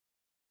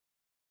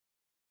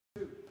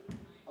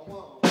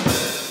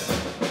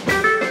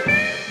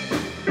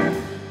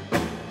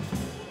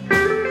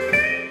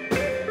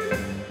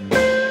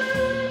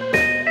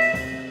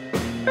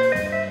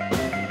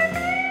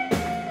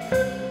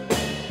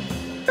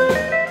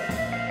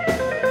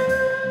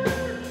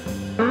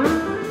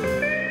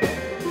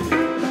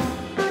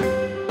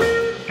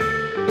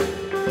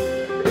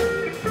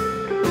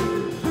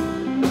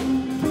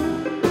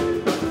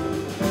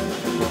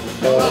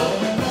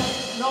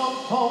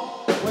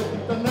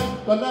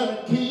the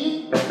letter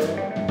key.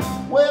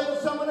 Well,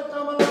 somebody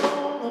come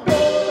along and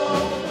play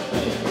along with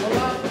me. Well,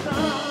 I'm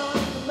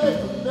trying to make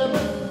a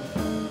living.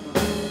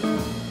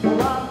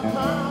 Well, I'm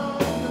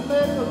trying to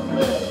make a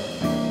living.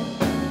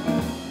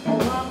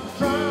 Well, I'm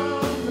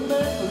trying to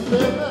make a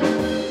living.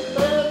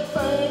 Best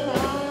thing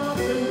I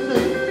can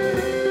do.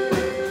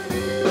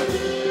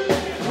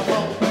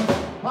 I'm gonna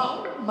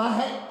pawn my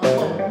hat, I'm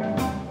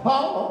gonna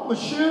pawn my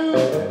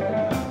shoes,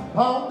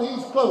 pawn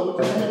these clothes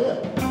I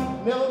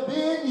have never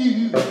been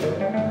used.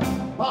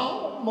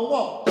 Pawn my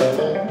watch,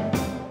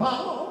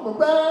 pawn my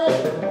rag,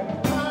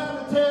 trying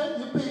to tell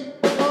you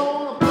people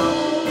gonna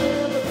pawn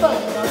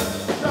everything. I'm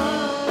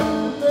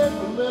trying to make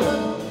a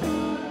living.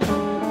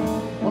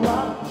 Well,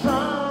 I'm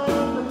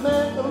trying to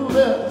make a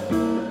living.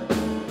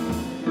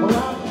 Well,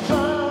 I'm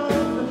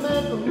trying to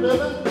make a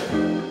living.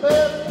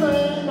 Best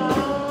thing I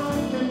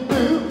can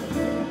do.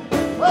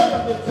 Wait a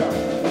minute.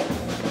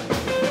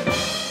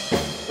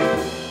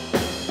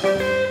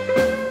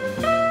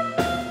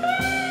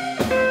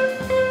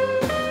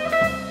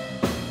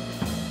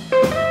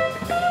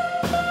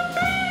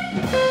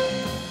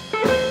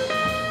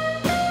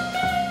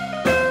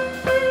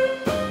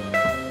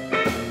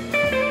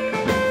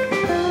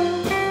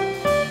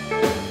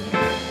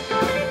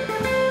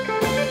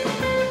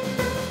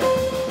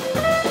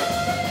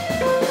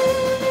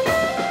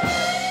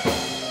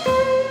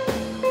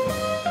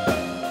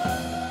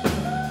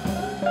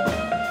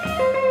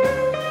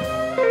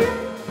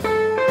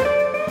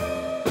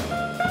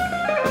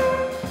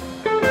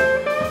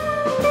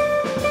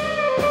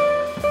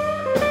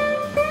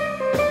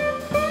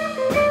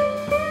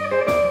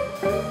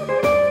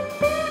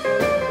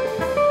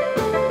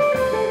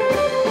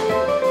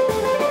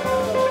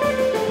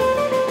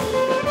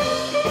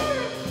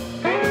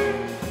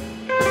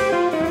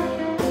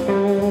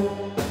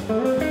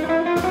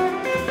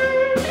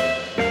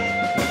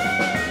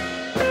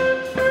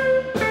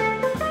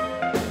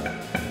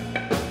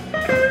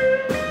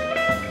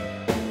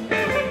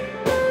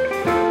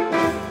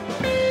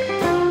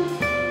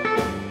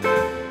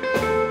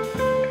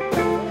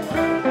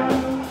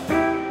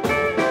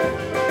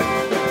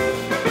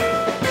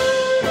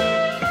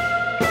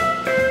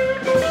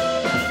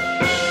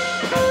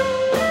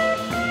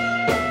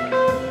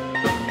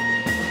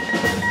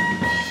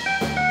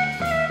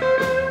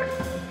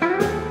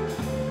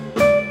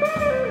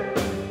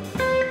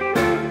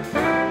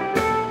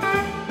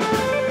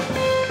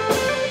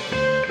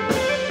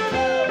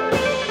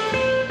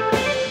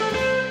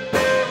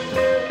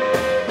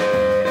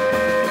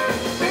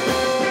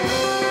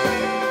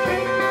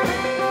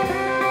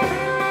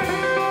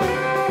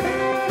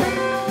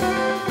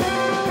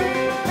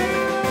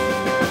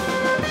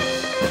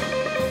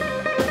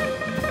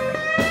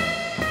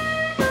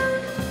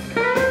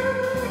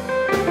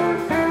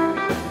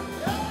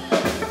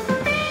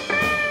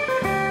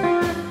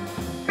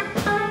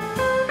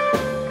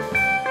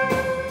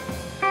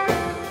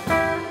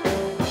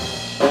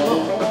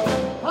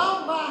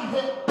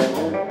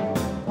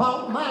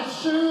 Pawn my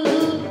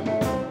shoes,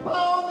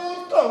 pawn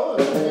these clothes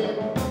that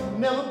have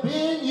never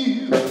been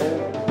used.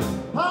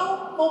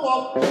 Pawn my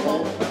walk,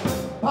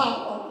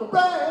 pawn the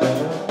brand.